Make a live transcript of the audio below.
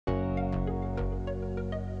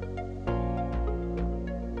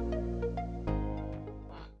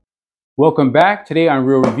Welcome back. Today on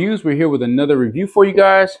Real Reviews, we're here with another review for you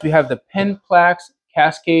guys. We have the Penn Plax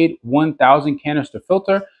Cascade 1000 canister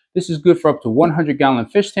filter. This is good for up to 100-gallon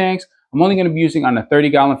fish tanks. I'm only going to be using on a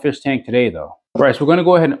 30-gallon fish tank today though. All right, so we're going to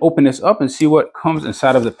go ahead and open this up and see what comes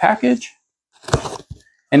inside of the package.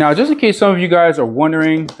 And now, just in case some of you guys are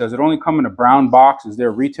wondering, does it only come in a brown box? Is there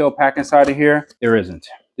a retail pack inside of here? There isn't.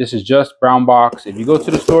 This is just brown box. If you go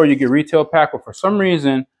to the store, you get retail pack, but for some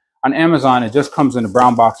reason, on Amazon, it just comes in a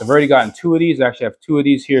brown box. I've already gotten 2 of these. I actually have 2 of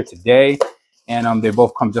these here today, and they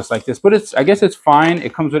both come just like this. But I guess it's fine.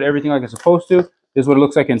 It comes with everything like it's supposed to. This is what it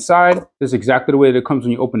looks like inside. This is exactly the way that it comes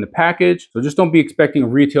when you open the package. So just don't be expecting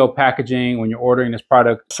retail packaging when you're ordering this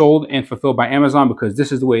product sold and fulfilled by Amazon, because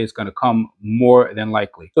this is the way it's going to come more than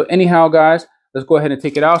likely. So anyhow, guys, let's go ahead and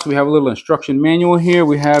take it out. So we have a little instruction manual here.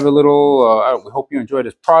 We have a little, we hope you enjoy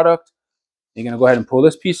this product. You're going to go ahead and pull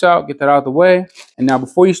this piece out, get that out of the way. And now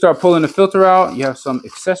before you start pulling the filter out, you have some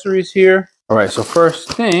accessories here. All right, so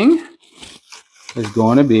first thing is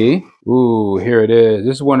going to be, ooh, here it is.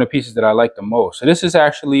 This is one of the pieces that I like the most. So this is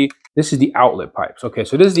the outlet pipes. Okay,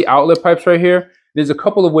 so this is the outlet pipes right here. There's a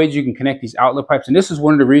couple of ways you can connect these outlet pipes. And this is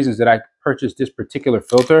one of the reasons that I purchased this particular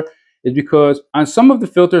filter, is because on some of the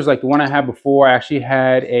filters, like the one I had before, I actually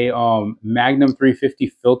had a Magnum 350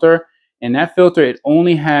 filter. And that filter, it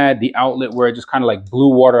only had the outlet where it just kind of like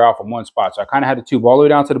blew water out from one spot. So I kind of had the tube all the way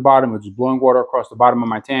down to the bottom, which is blowing water across the bottom of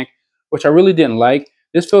my tank, which I really didn't like.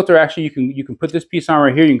 This filter, actually, you can put this piece on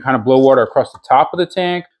right here. You can kind of blow water across the top of the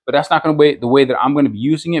tank, but that's not going to be the way that I'm going to be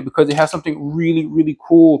using it, because it has something really, really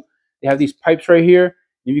cool. They have these pipes right here.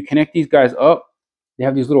 If you connect these guys up, they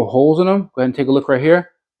have these little holes in them. Go ahead and take a look right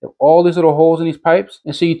here. They have all these little holes in these pipes.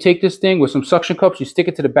 And so you take this thing with some suction cups, you stick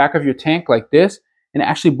it to the back of your tank like this, and it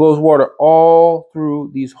actually blows water all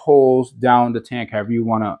through these holes down the tank, however you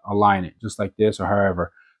want to align it, just like this or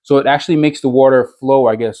however. So it actually makes the water flow,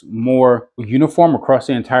 I guess, more uniform across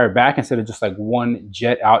the entire back, instead of just like one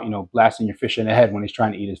jet out, blasting your fish in the head when he's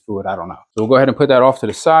trying to eat his food. I don't know. So we'll go ahead and put that off to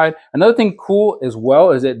the side. Another thing cool as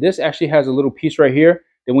well is that this actually has a little piece right here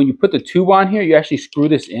that when you put the tube on here, you actually screw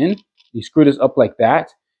this in. You screw this up like that,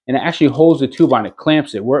 and it actually holds the tube on. It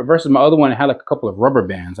clamps it. Versus my other one, it had like a couple of rubber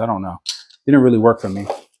bands. I don't know. Didn't really work for me.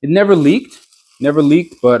 It never leaked,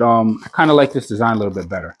 but I kind of like this design a little bit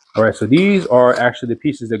better. All right, so these are actually the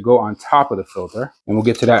pieces that go on top of the filter, and we'll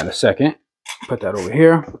get to that in a second. Put that over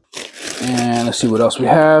here, and let's see what else we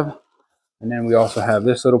have. And then we also have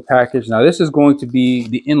this little package. Now this is going to be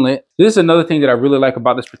the inlet. This is another thing that I really like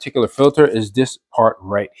about this particular filter, is this part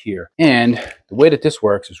right here. And the way that this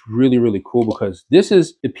works is really, really cool, because this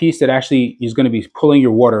is the piece that actually is going to be pulling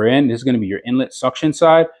your water in. This is going to be your inlet suction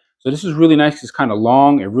side. So this is really nice. It's kind of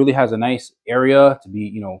long. It really has a nice area to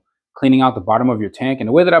be, cleaning out the bottom of your tank. And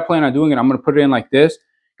the way that I plan on doing it, I'm going to put it in like this.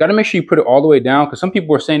 Got to make sure you put it all the way down, because some people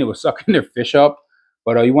were saying it was sucking their fish up,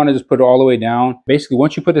 but you want to just put it all the way down. Basically,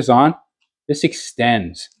 once you put this on, this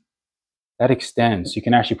extends. That extends. You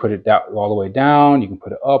can actually put it down, all the way down. You can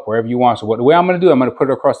put it up wherever you want. So the way I'm going to do, I'm going to put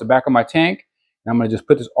it across the back of my tank, and I'm going to just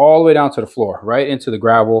put this all the way down to the floor, right into the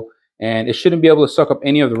gravel. And it shouldn't be able to suck up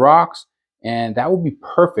any of the rocks. And that will be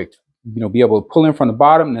perfect, be able to pull in from the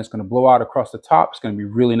bottom, and it's going to blow out across the top. It's going to be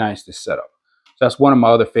really nice to set up. So that's one of my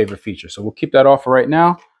other favorite features. So we'll keep that off for right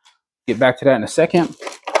now. Get back to that in a second.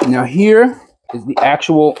 Now here is the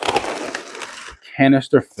actual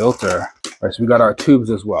canister filter. All right, so we got our tubes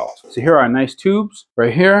as well. So here are our nice tubes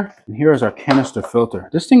right here, and here is our canister filter.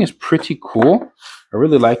 This thing is pretty cool. I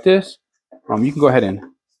really like this. You can go ahead and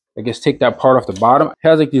take that part off the bottom. It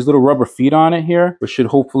has like these little rubber feet on it here, which should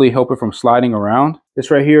hopefully help it from sliding around.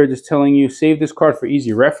 This right here is just telling you, save this card for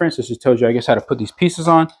easy reference. This just tells you, how to put these pieces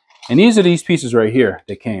on. And these are these pieces right here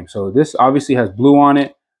that came. So this obviously has blue on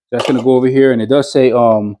it. That's going to go over here, and it does say,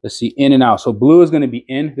 let's see, in and out. So blue is going to be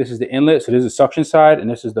in. This is the inlet. So this is the suction side, and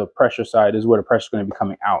this is the pressure side. This is where the pressure is going to be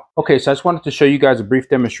coming out. Okay, so I just wanted to show you guys a brief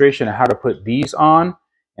demonstration of how to put these on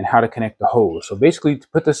and how to connect the hose. So basically, to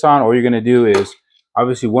put this on, all you're going to do is,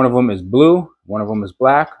 obviously, one of them is blue, one of them is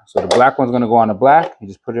black. So the black one's going to go on the black. You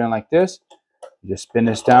just put it in like this. You just spin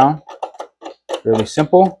this down. Really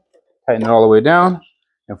simple. Tighten it all the way down.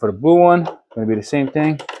 And for the blue one, it's going to be the same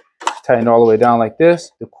thing. Just tighten it all the way down like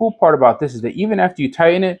this. The cool part about this is that even after you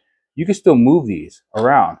tighten it, you can still move these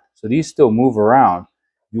around. So these still move around.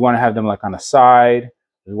 You want to have them like on the side.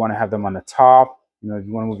 You want to have them on the top. If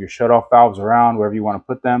you want to move your shutoff valves around, wherever you want to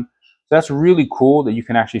put them. So that's really cool that you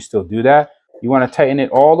can actually still do that. You want to tighten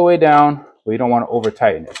it all the way down, but you don't want to over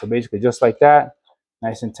tighten it. So basically just like that,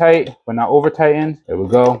 nice and tight, but not over tightened. There we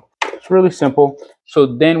go. It's really simple. So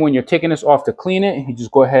then when you're taking this off to clean it, you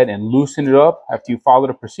just go ahead and loosen it up after you follow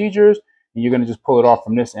the procedures, and you're going to just pull it off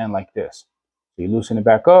from this end like this. So you loosen it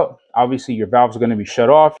back up. Obviously, your valves are going to be shut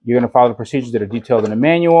off. You're going to follow the procedures that are detailed in the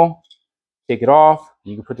manual. Take it off.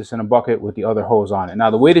 You can put this in a bucket with the other hose on it. Now,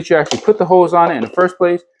 the way that you actually put the hose on it in the first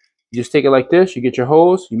place, you just take it like this. You get your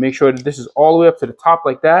hose. You make sure that this is all the way up to the top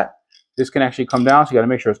like that. This can actually come down, so you got to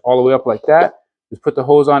make sure it's all the way up like that. Just put the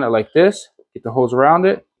hose on it like this. Get the hose around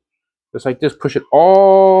it. Just like this. Push it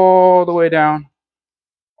all the way down.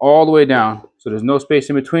 All the way down. So there's no space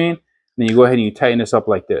in between. Then you go ahead and you tighten this up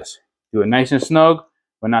like this. Do it nice and snug,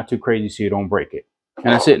 but not too crazy so you don't break it. And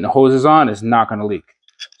that's it. And the hose is on. It's not going to leak.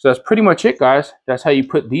 So that's pretty much it, guys. That's how you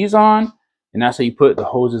put these on, and that's how you put the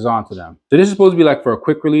hoses onto them. So this is supposed to be like for a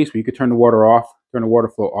quick release where you could turn the water off, turn the water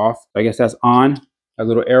flow off. I guess that's on. That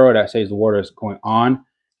little arrow that says the water is going on. And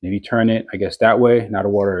if you turn it, I guess that way, now the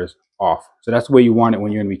water is off. So that's the way you want it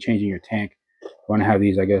when you're going to be changing your tank. You want to have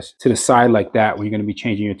these, I guess, to the side like that when you're going to be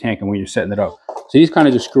changing your tank and when you're setting it up. So these kind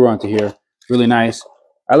of just screw onto here. Really nice.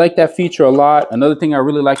 I like that feature a lot. Another thing I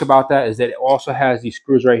really like about that is that it also has these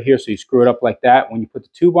screws right here. So you screw it up like that when you put the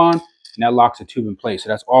tube on, and that locks the tube in place. So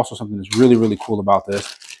that's also something that's really, really cool about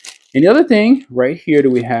this. And the other thing right here that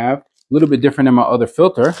we have, a little bit different than my other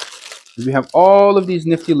filter, is we have all of these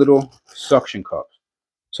nifty little suction cups.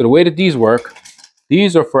 So the way that these work,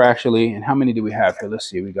 these are for actually, and how many do we have here? Let's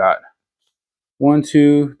see, we got 1,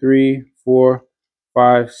 2, 3, 4,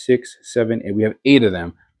 5, 6, 7, 8. We have 8 of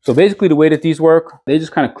them. So basically the way that these work, they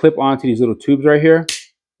just kind of clip onto these little tubes right here,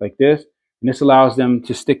 like this. And this allows them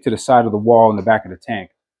to stick to the side of the wall in the back of the tank.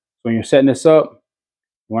 So when you're setting this up,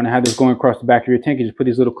 you want to have this going across the back of your tank. You just put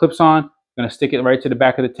these little clips on. You're going to stick it right to the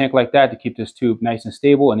back of the tank like that to keep this tube nice and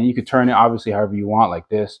stable. And then you can turn it obviously however you want, like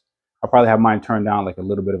this. I'll probably have mine turned down like a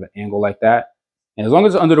little bit of an angle like that. And as long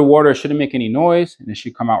as it's under the water, it shouldn't make any noise, and it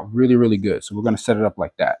should come out really, really good. So we're going to set it up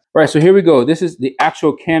like that. All right, so here we go. This is the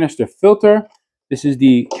actual canister filter. This is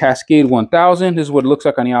the Cascade 1000. This is what it looks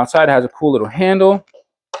like on the outside. It has a cool little handle.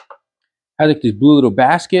 It has like these blue little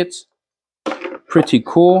baskets. Pretty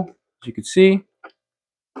cool, as you can see.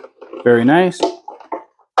 Very nice.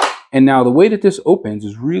 And now the way that this opens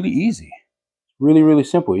is really easy. Really, really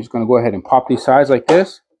simple. You're just going to go ahead and pop these sides like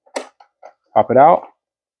this. Pop it out.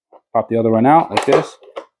 Pop the other one out like this.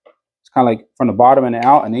 It's kind of like from the bottom and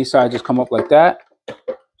out, and these sides just come up like that. So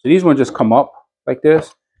these ones just come up like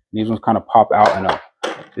this. And these ones kind of pop out and up.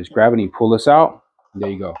 Just grab it and you pull this out. And there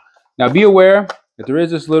you go. Now be aware that there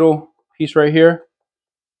is this little piece right here.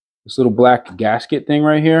 This little black gasket thing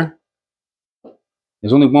right here.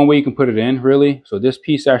 There's only one way you can put it in, really. So this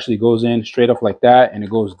piece actually goes in straight up like that, and it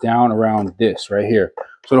goes down around this right here.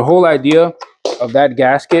 So the whole idea of that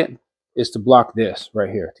gasket is to block this right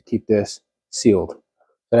here, to keep this sealed.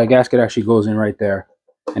 So that gasket actually goes in right there,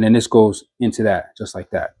 and then this goes into that, just like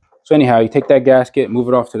that. So anyhow, you take that gasket, move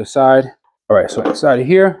it off to the side. All right, so inside of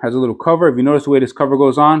here has a little cover. If you notice the way this cover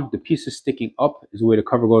goes on, the piece is sticking up is the way the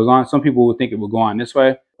cover goes on. Some people would think it would go on this way.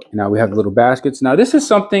 And now we have the little baskets. Now this is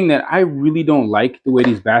something that I really don't like, the way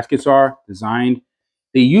these baskets are designed.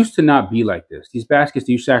 They used to not be like this. These baskets,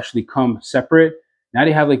 they used to actually come separate. Now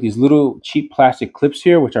they have like these little cheap plastic clips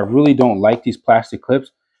here, which I really don't like, these plastic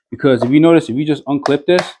clips. Because if you notice, if you just unclip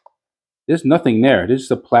this, there's nothing there. This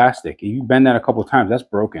is a plastic. If you bend that a couple of times, that's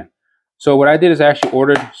broken. So what I did is I actually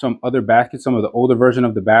ordered some other baskets, some of the older version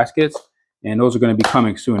of the baskets, and those are going to be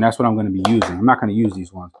coming soon. That's what I'm going to be using. I'm not going to use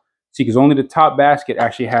these ones. See, because only the top basket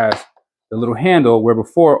actually has the little handle, where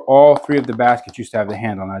before all 3 of the baskets used to have the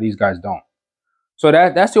handle. Now these guys don't. So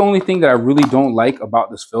that's the only thing that I really don't like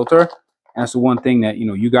about this filter. And that's the one thing that,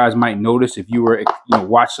 you guys might notice if you were,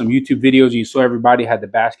 watch some YouTube videos and you saw everybody had the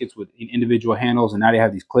baskets with individual handles, and now they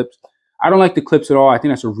have these clips. I don't like the clips at all. I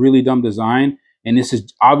think that's a really dumb design. And this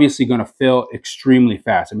is obviously going to fail extremely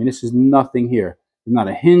fast. I mean, this is nothing here. There's not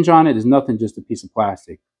a hinge on it. There's nothing, just a piece of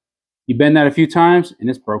plastic. You bend that a few times and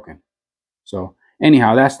it's broken. So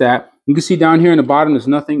anyhow, that's that. You can see down here in the bottom, there's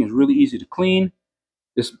nothing. It's really easy to clean.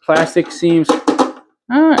 This plastic seems,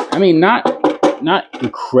 not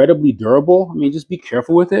incredibly durable. I mean, just be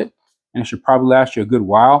careful with it, and it should probably last you a good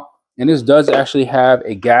while. And this does actually have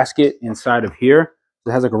a gasket inside of here.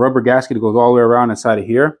 It has like a rubber gasket that goes all the way around inside of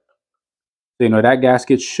here. So, that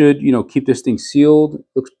gasket should, keep this thing sealed.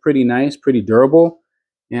 Looks pretty nice, pretty durable.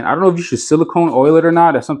 And I don't know if you should silicone oil it or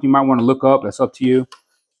not. That's something you might want to look up. That's up to you.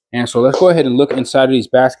 And so let's go ahead and look inside of these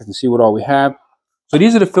baskets and see what all we have. So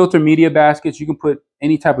these are the filter media baskets. You can put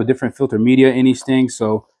any type of different filter media in these things.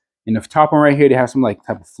 So in the top one right here, they have some like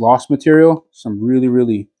type of floss material, some really,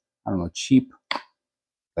 really, cheap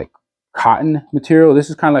like cotton material.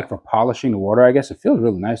 This is kind of like for polishing the water, I guess. It feels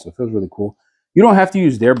really nice. It feels really cool. You don't have to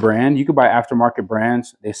use their brand. You could buy aftermarket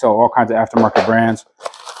brands. They sell all kinds of aftermarket brands.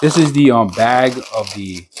 This is the bag of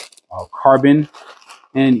the carbon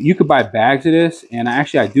And you could buy bags of this. And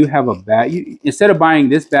I do have a bag. Instead of buying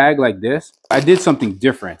this bag like this, I did something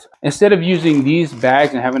different. Instead of using these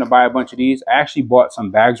bags and having to buy a bunch of these, I actually bought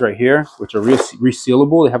some bags right here, which are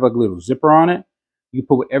resealable. They have like a little zipper on it. You can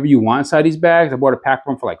put whatever you want inside these bags. I bought a pack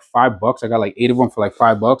of them for like $5. I got like 8 of them for like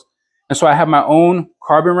 $5. And so I have my own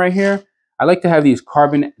carbon right here. I like to have these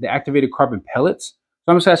the activated carbon pellets.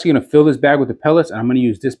 So I'm just actually going to fill this bag with the pellets, and I'm going to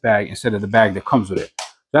use this bag instead of the bag that comes with it.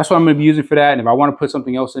 So that's what I'm going to be using for that. And if I want to put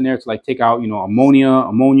something else in there to like take out, ammonia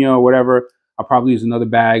or whatever, I'll probably use another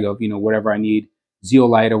bag of, whatever I need,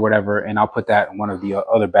 zeolite or whatever, and I'll put that in one of the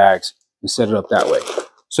other bags and set it up that way.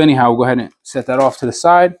 So anyhow, we'll go ahead and set that off to the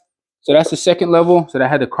side. So that's the second level. So that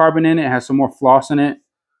had the carbon in it. It has some more floss in it.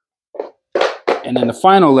 And then the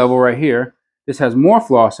final level right here, this has more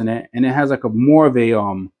floss in it, and it has like more of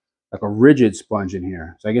a rigid sponge in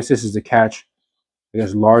here. So I guess this is to catch,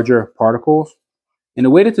 larger particles. And the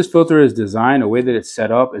way that this filter is designed, the way that it's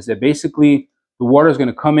set up, is that basically the water is going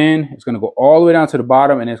to come in, it's going to go all the way down to the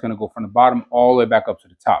bottom, and it's going to go from the bottom all the way back up to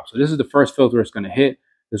the top. So this is the first filter it's going to hit.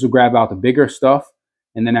 This will grab out the bigger stuff,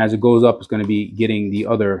 and then as it goes up, it's going to be getting the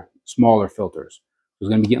other smaller filters. So it's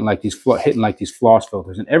going to be getting like hitting like these floss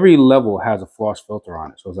filters, and every level has a floss filter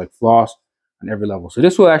on it. So it's like floss on every level. So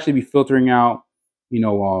this will actually be filtering out,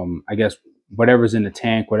 I guess whatever's in the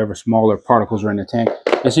tank, whatever smaller particles are in the tank.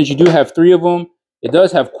 And since you do have 3 of them, it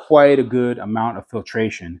does have quite a good amount of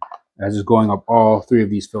filtration as it's going up all 3 of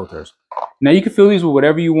these filters. Now you can fill these with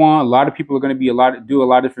whatever you want. A lot of people are going to do a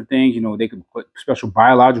lot of different things. They could put special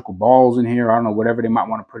biological balls in here. I don't know, whatever they might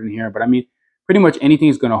want to put in here. But I mean, pretty much anything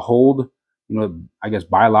is going to hold, I guess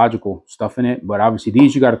biological stuff in it. But obviously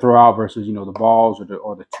these you got to throw out versus, the balls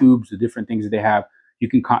or the tubes, the different things that they have. You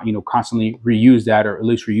can, constantly reuse that, or at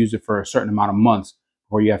least reuse it for a certain amount of months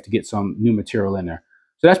before you have to get some new material in there.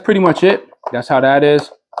 So that's pretty much it. That's how that is.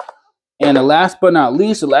 And the last but not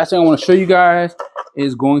least, the last thing I want to show you guys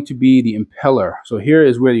is going to be the impeller. So here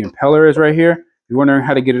is where the impeller is right here. If you're wondering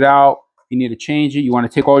how to get it out, you need to change it. You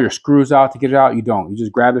want to take all your screws out to get it out. You don't. You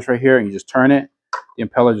just grab this right here and you just turn it. The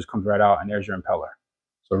impeller just comes right out, and there's your impeller.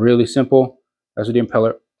 So really simple. That's what the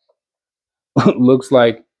impeller looks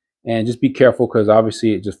like. And just be careful because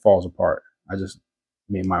obviously it just falls apart. I just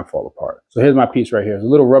made mine fall apart. So here's my piece right here. There's a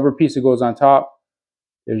little rubber piece that goes on top.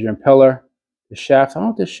 There's your impeller. The shaft, I don't know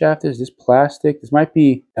what this shaft is. This plastic.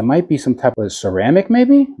 That might be some type of ceramic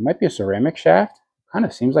maybe. It might be a ceramic shaft. Kind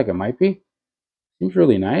of seems like it might be. Seems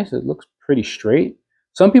really nice. It looks pretty straight.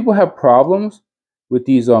 Some people have problems with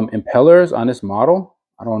these impellers on this model.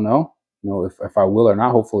 I don't know. If I will or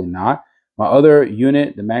not. Hopefully not. My other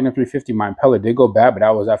unit, the Magnum 350, my impeller did go bad, but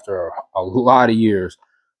that was after a lot of years.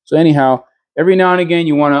 So anyhow, every now and again,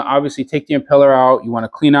 you want to obviously take the impeller out. You want to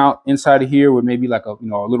clean out inside of here with maybe like a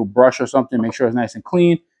little brush or something. Make sure it's nice and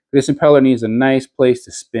clean. This impeller needs a nice place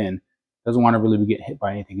to spin. Doesn't want to really be getting hit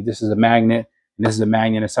by anything. This is a magnet, and this is a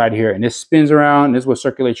magnet inside here, and this spins around. And this is what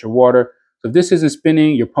circulates your water. So if this isn't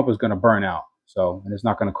spinning, your pump is going to burn out. And it's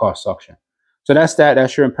not going to cause suction. So that's that.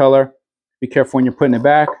 That's your impeller. Be careful when you're putting it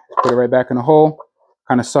back. Put it right back in the hole.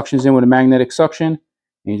 Kind of suctions in with a magnetic suction, and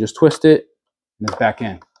you just twist it, and it's back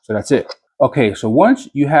in. So that's it. Okay, so once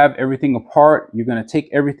you have everything apart, you're going to take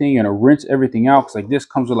everything, you're going to rinse everything out, because like this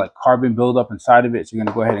comes with like carbon buildup inside of it. So you're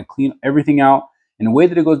going to go ahead and clean everything out. And the way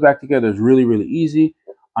that it goes back together is really, really easy.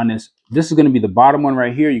 On this is going to be the bottom one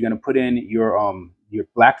right here. You're going to put in your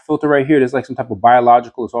black filter right here. There's like some type of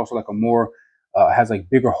biological. It's also like a more, has like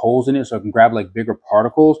bigger holes in it, so it can grab like bigger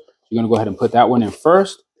particles. You're going to go ahead and put that one in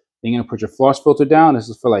first. Then you're going to put your floss filter down. This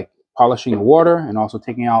is for like polishing the water and also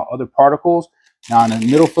taking out other particles. Now in the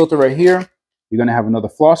middle filter right here, you're going to have another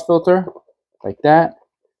floss filter like that.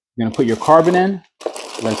 You're going to put your carbon in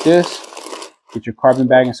like this. Get your carbon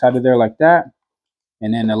bag inside of there like that.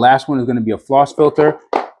 And then the last one is going to be a floss filter,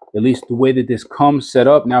 at least the way that this comes set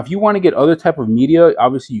up. Now, if you want to get other type of media,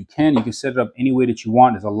 obviously you can. You can set it up any way that you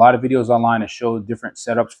want. There's a lot of videos online that show different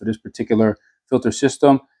setups for this particular filter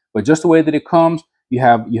system. But just the way that it comes, you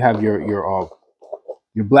have your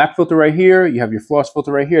black filter right here. You have your floss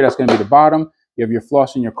filter right here. That's going to be the bottom. You have your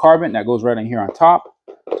floss and your carbon that goes right in here on top,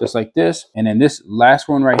 just like this. And then this last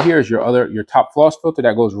one right here is your top floss filter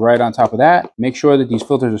that goes right on top of that. Make sure that these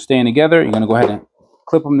filters are staying together. You're going to go ahead and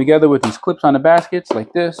clip them together with these clips on the baskets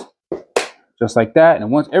like this, just like that.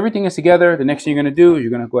 And once everything is together, the next thing you're going to do is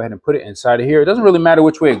you're going to go ahead and put it inside of here. It doesn't really matter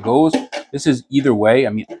which way it goes. This is either way. I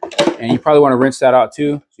mean, and you probably want to rinse that out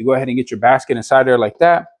too. So you go ahead and get your basket inside there like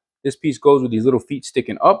that. This piece goes with these little feet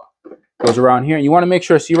sticking up, goes around here. And you want to make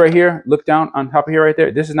sure, see right here, look down on top of here right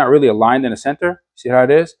there. This is not really aligned in the center. See how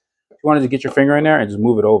it is? You wanted to get your finger in there and just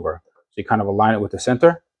move it over. So you kind of align it with the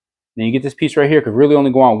center. Then you get this piece right here, could really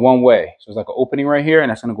only go on one way. So it's like an opening right here, and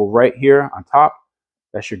that's gonna go right here on top.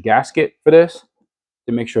 That's your gasket for this,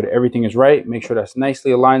 to make sure that everything is right. Make sure that's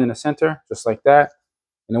nicely aligned in the center, just like that.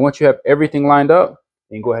 And then once you have everything lined up,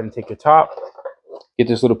 you can go ahead and take your top, get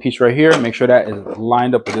this little piece right here, make sure that is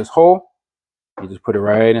lined up with this hole. You just put it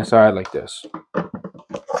right inside like this.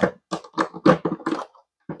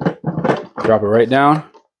 Drop it right down.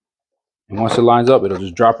 And once it lines up, it'll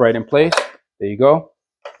just drop right in place. There you go.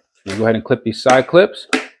 You go ahead and clip these side clips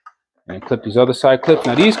and clip these other side clips.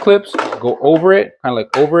 Now these clips go over it, kind of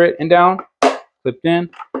like over it and down, clipped in,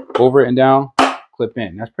 over it and down, clip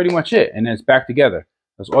in. That's pretty much it. And then it's back together.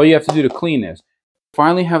 That's all you have to do to clean this.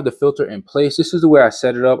 Finally have the filter in place. This is the way I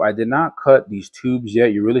set it up. I did not cut these tubes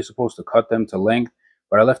yet. You're really supposed to cut them to length,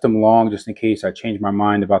 but I left them long just in case I change my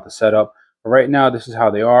mind about the setup. But right now, this is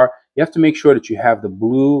how they are. You have to make sure that you have the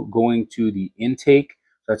blue going to the intake.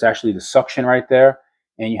 So that's actually the suction right there.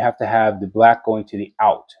 And you have to have the black going to the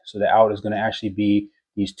out. So the out is going to actually be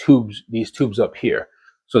these tubes up here.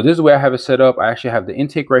 So this is the way I have it set up. I actually have the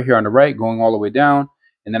intake right here on the right going all the way down.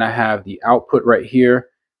 And then I have the output right here.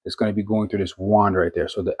 It's going to be going through this wand right there.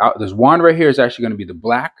 So this wand right here is actually going to be the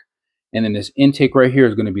black. And then this intake right here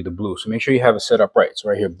is going to be the blue. So make sure you have it set up right. So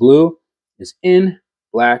right here, blue is in,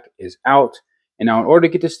 black is out. And now in order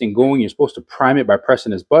to get this thing going, you're supposed to prime it by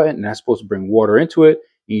pressing this button. And that's supposed to bring water into it.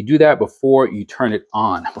 And you do that before you turn it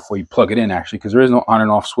on, before you plug it in actually, because there is no on and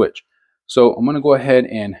off switch. So I'm going to go ahead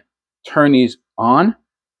and turn these on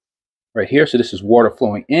right here. So this is water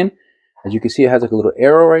flowing in. As you can see, it has like a little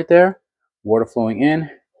arrow right there. Water flowing in.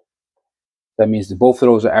 That means that both of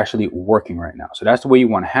those are actually working right now. So that's the way you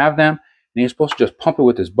want to have them. And you're supposed to just pump it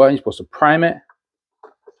with this button. You're supposed to prime it.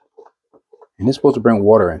 And it's supposed to bring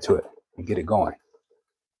water into it and get it going.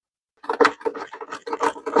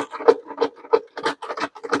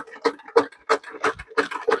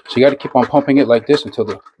 So you got to keep on pumping it like this until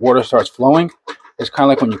the water starts flowing. It's kind of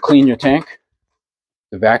like when you clean your tank,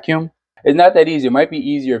 the vacuum. It's not that easy. It might be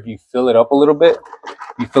easier if you fill it up a little bit.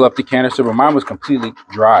 You fill up the canister, but mine was completely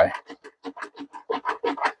dry.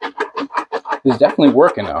 It's definitely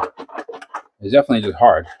working though. It's definitely just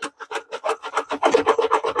hard.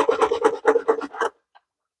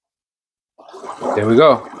 There we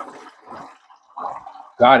go.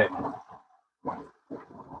 Got it.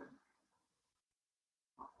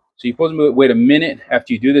 So you're supposed to wait a minute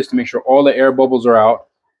after you do this to make sure all the air bubbles are out.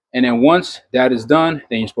 And then once that is done,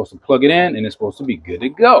 then you're supposed to plug it in and it's supposed to be good to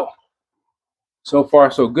go. So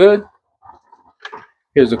far, so good.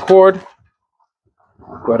 Here's the cord.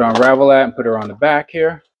 Go ahead and unravel that and put it on the back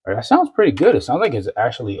here. All right, that sounds pretty good. It sounds like it's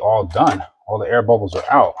actually all done. All the air bubbles are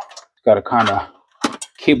out. It's got to kind of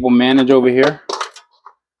cable manage over here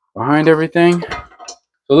behind everything.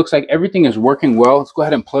 So it looks like everything is working well. Let's go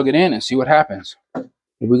ahead and plug it in and see what happens.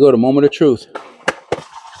 Here we go, the moment of truth.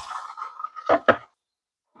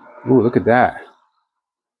 Ooh, look at that.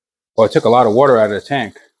 Well, it took a lot of water out of the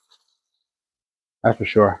tank. That's for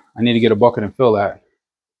sure. I need to get a bucket and fill that.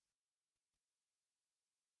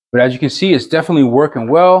 But as you can see, it's definitely working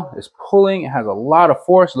well. It's pulling. It has a lot of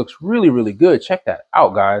force. It looks really, really good. Check that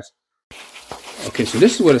out, guys. Okay, so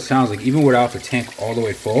this is what it sounds like, even without the tank all the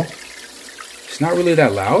way full. It's not really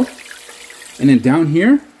that loud. And then down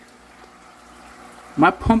here,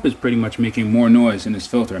 my pump is pretty much making more noise in this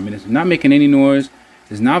filter. I mean, it's not making any noise.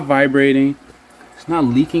 It's not vibrating. It's not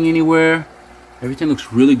leaking anywhere. Everything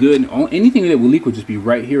looks really good. And anything that will leak will just be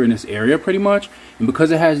right here in this area pretty much. And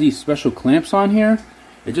because it has these special clamps on here,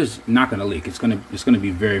 it's just not going to leak. It's going to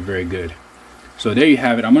be very, very good. So there you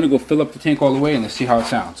have it. I'm going to go fill up the tank all the way and let's see how it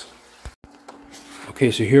sounds.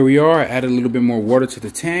 Okay, so here we are. I added a little bit more water to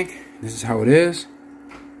the tank. This is how it is.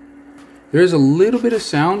 There is a little bit of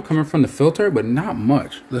sound coming from the filter, but not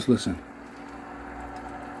much. Let's listen.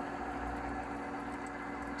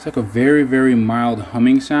 It's like a very, very mild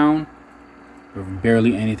humming sound, or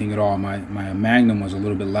barely anything at all. My Magnum was a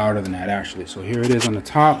little bit louder than that actually. So here it is on the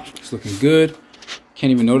top. It's looking good. Can't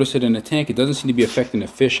even notice it in the tank. It doesn't seem to be affecting the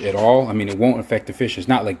fish at all. I mean, it won't affect the fish. It's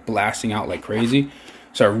not like blasting out like crazy.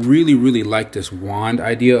 So I really, really like this wand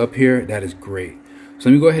idea up here. That is great. So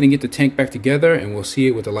let me go ahead and get the tank back together and we'll see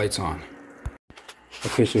it with the lights on.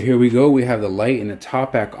 Okay, so here we go. We have the light and the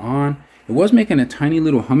top back on. It was making a tiny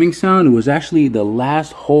little humming sound. It was actually the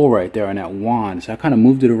last hole right there on that wand. So I kind of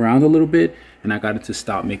moved it around a little bit and I got it to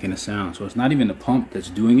stop making a sound. So it's not even the pump that's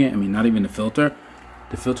doing it. I mean, not even the filter.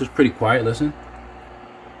 The filter's pretty quiet, listen.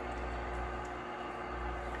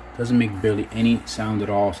 Doesn't make barely any sound at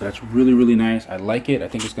all. So that's really, really nice. I like it. I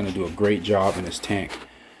think it's gonna do a great job in this tank.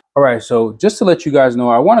 All right, so just to let you guys know,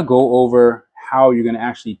 I wanna go over how you're gonna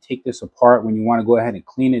actually take this apart when you wanna go ahead and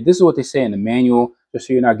clean it. This is what they say in the manual. just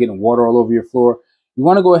so you're not getting water all over your floor. You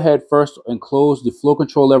want to go ahead first and close the flow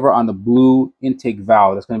control lever on the blue intake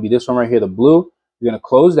valve. That's going to be this one right here, the blue. You're going to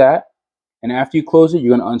close that. And after you close it,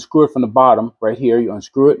 you're going to unscrew it from the bottom right here. You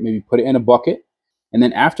unscrew it, maybe put it in a bucket. And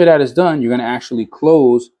then after that is done, you're going to actually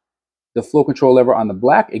close the flow control lever on the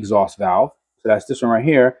black exhaust valve. So that's this one right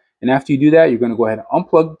here. And after you do that, you're going to go ahead and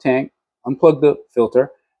unplug the tank, unplug the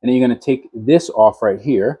filter, and then you're going to take this off right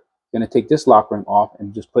here. You're going to take this lock ring off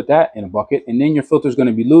and just put that in a bucket. And then your filter is going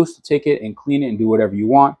to be loose to take it and clean it and do whatever you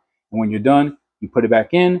want. And when you're done, you put it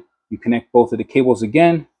back in. You connect both of the cables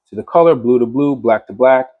again to the color, blue to blue, black to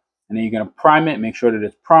black. And then you're going to prime it, make sure that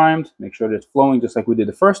it's primed, make sure that it's flowing just like we did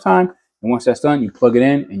the first time. And once that's done, you plug it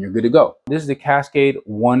in and you're good to go. This is the Cascade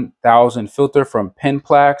 1000 filter from Penn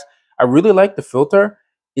Plax. I really like the filter.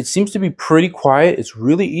 It seems to be pretty quiet. It's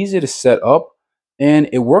really easy to set up and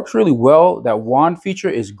it works really well. That wand feature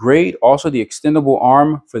is great. Also, the extendable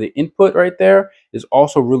arm for the input right there is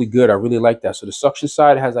also really good. I really like that. So the suction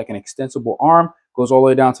side has like an extensible arm, goes all the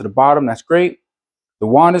way down to the bottom. That's great. The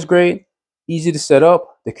wand is great. Easy to set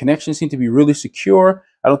up. The connections seem to be really secure.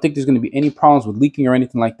 I don't think there's going to be any problems with leaking or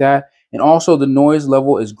anything like that. And also the noise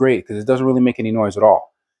level is great because it doesn't really make any noise at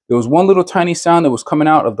all. There was one little tiny sound that was coming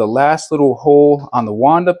out of the last little hole on the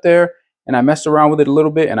wand up there, and I messed around with it a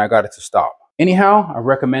little bit and I got it to stop. Anyhow, I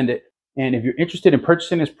recommend it. And if you're interested in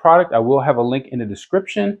purchasing this product, I will have a link in the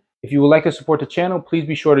description. If you would like to support the channel, please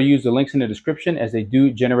be sure to use the links in the description as they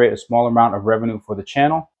do generate a small amount of revenue for the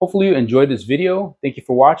channel. Hopefully you enjoyed this video. Thank you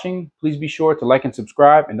for watching. Please be sure to like and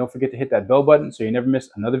subscribe, and don't forget to hit that bell button so you never miss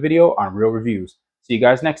another video on Real Reviews. See you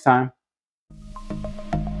guys next time.